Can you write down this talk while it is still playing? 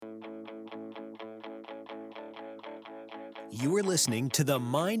You are listening to The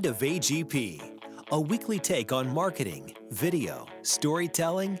Mind of AGP, a weekly take on marketing, video,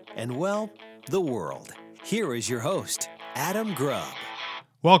 storytelling, and, well, the world. Here is your host, Adam Grubb.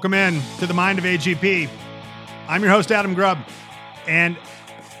 Welcome in to The Mind of AGP. I'm your host, Adam Grubb, and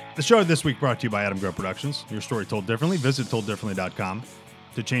the show this week brought to you by Adam Grubb Productions. Your story told differently. Visit tolddifferently.com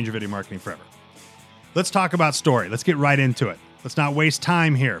to change your video marketing forever. Let's talk about story. Let's get right into it. Let's not waste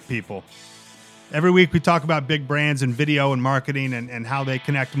time here, people. Every week we talk about big brands and video and marketing and how they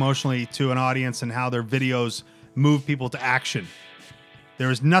connect emotionally to an audience and how their videos move people to action.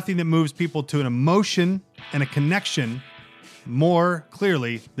 There is nothing that moves people to an emotion and a connection more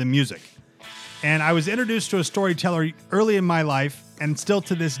clearly than music. And I was introduced to a storyteller early in my life, and still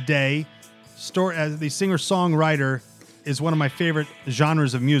to this day, as the singer-songwriter is one of my favorite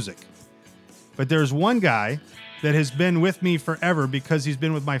genres of music. But there's one guy that has been with me forever because he's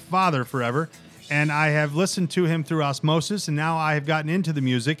been with my father forever. And I have listened to him through osmosis, and now I have gotten into the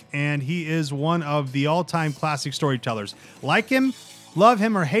music, and he is one of the all-time classic storytellers. Like him, love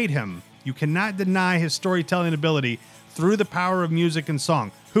him, or hate him, you cannot deny his storytelling ability through the power of music and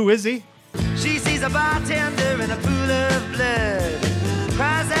song. Who is he? She sees a bartender in a pool of blood,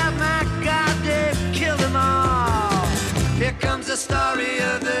 cries out, my God, they've killed them all. Here comes the story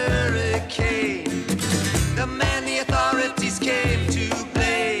of the hurricane, the man the authorities came to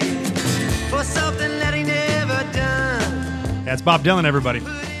blame for something that he never done. That's Bob Dylan, everybody.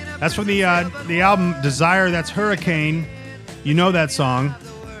 That's from the album Desire. That's Hurricane. You know that song.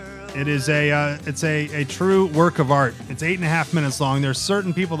 It is a true work of art. It's 8.5 minutes long. There's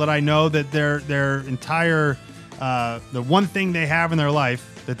certain people that I know that their entire the one thing they have in their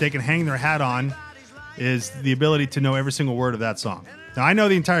life that they can hang their hat on is the ability to know every single word of that song. Now, I know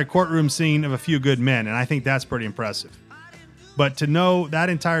the entire courtroom scene of A Few Good Men, and I think that's pretty impressive. But to know that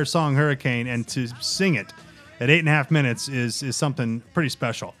entire song, Hurricane, and to sing it at 8.5 minutes is something pretty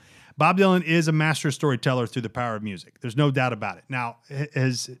special. Bob Dylan is a master storyteller through the power of music. There's no doubt about it. Now,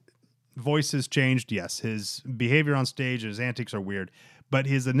 his voice has changed, yes. His behavior on stage and his antics are weird. But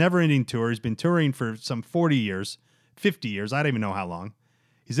he's a never-ending tour. He's been touring for some 40 years, 50 years. I don't even know how long.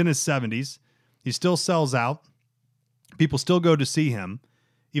 He's in his 70s. He still sells out. People still go to see him.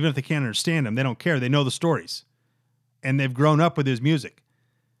 Even if they can't understand him, they don't care. They know the stories. And they've grown up with his music.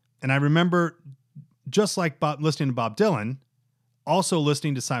 And I remember, just like listening to Bob Dylan, also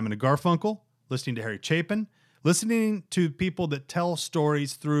listening to Simon and Garfunkel, listening to Harry Chapin, listening to people that tell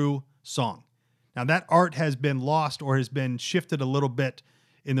stories through song. Now, that art has been lost or has been shifted a little bit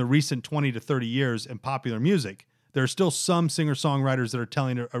in the recent 20 to 30 years in popular music. There are still some singer-songwriters that are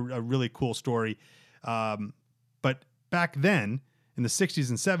telling a really cool story. But back then, in the 60s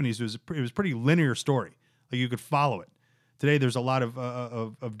and 70s, it was a pretty linear story. Like, you could follow it. Today, there's a lot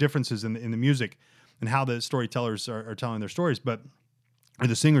of differences in the music and how the storytellers are telling their stories, or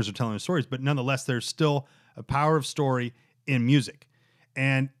the singers are telling their stories. But nonetheless, there's still a power of story in music.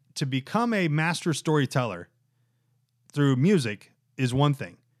 And to become a master storyteller through music is one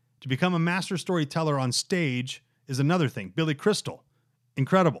thing. To become a master storyteller on stage is another thing. Billy Crystal,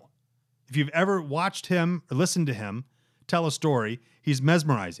 incredible. If you've ever watched him or listened to him tell a story, he's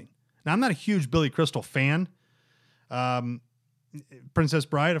mesmerizing. Now, I'm not a huge Billy Crystal fan. Princess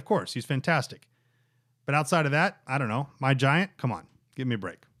Bride, of course, he's fantastic. But outside of that, I don't know. My Giant, come on, give me a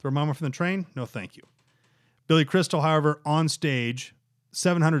break. Throw Mama from the Train? No, thank you. Billy Crystal, however, on stage,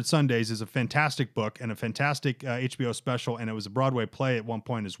 700 Sundays is a fantastic book and a fantastic HBO special, and it was a Broadway play at one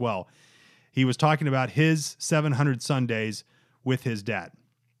point as well. He was talking about his 700 Sundays with his dad.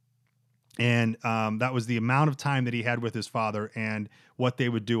 And that was the amount of time that he had with his father and what they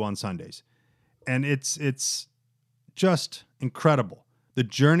would do on Sundays. And it's just incredible. The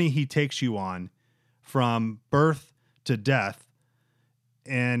journey he takes you on from birth to death,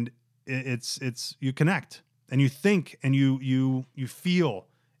 and it's you connect and you think and you feel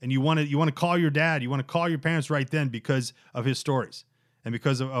and you want to call your dad, you want to call your parents right then because of his stories and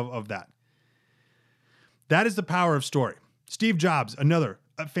because of that. That is the power of story. Steve Jobs, another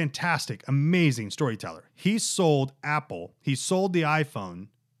a fantastic, amazing storyteller. He sold Apple. He sold the iPhone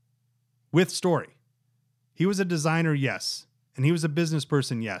with story. He was a designer, yes. And he was a business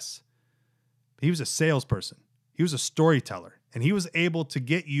person, yes. He was a salesperson. He was a storyteller. And he was able to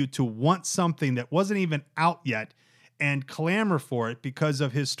get you to want something that wasn't even out yet and clamor for it because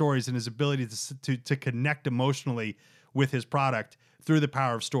of his stories and his ability to connect emotionally with his product through the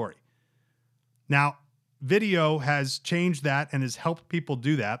power of story. Now, video has changed that and has helped people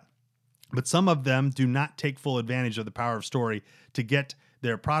do that, but some of them do not take full advantage of the power of story to get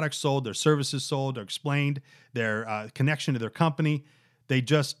their products sold, their services sold, or explained, their connection to their company. They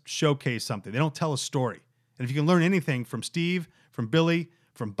just showcase something. They don't tell a story. And if you can learn anything from Steve, from Billy,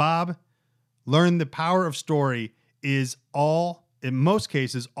 from Bob, learn the power of story is all, in most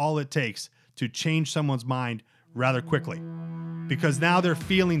cases, all it takes to change someone's mind rather quickly. Because now they're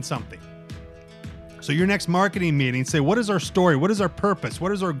feeling something. So your next marketing meeting, say, what is our story? What is our purpose?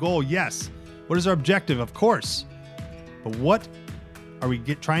 What is our goal? Yes. What is our objective? Of course. But what are we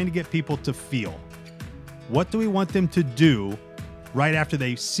trying to get people to feel? What do we want them to do right after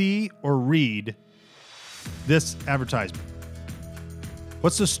they see or read this advertisement?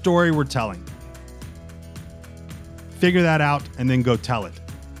 What's the story we're telling? Figure that out and then go tell it.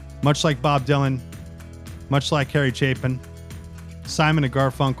 Much like Bob Dylan, much like Harry Chapin, Simon and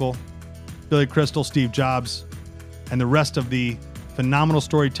Garfunkel, Billy Crystal, Steve Jobs, and the rest of the phenomenal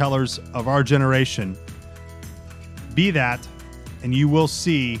storytellers of our generation. Be that, and you will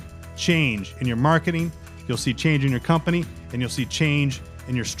see change in your marketing, you'll see change in your company, and you'll see change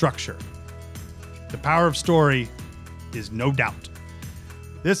in your structure. The power of story is no doubt.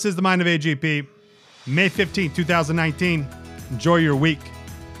 This is The Mind of AGP, May 15, 2019. Enjoy your week.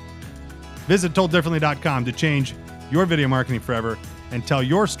 Visit tolddifferently.com to change your video marketing forever and tell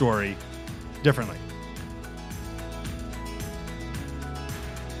your story differently.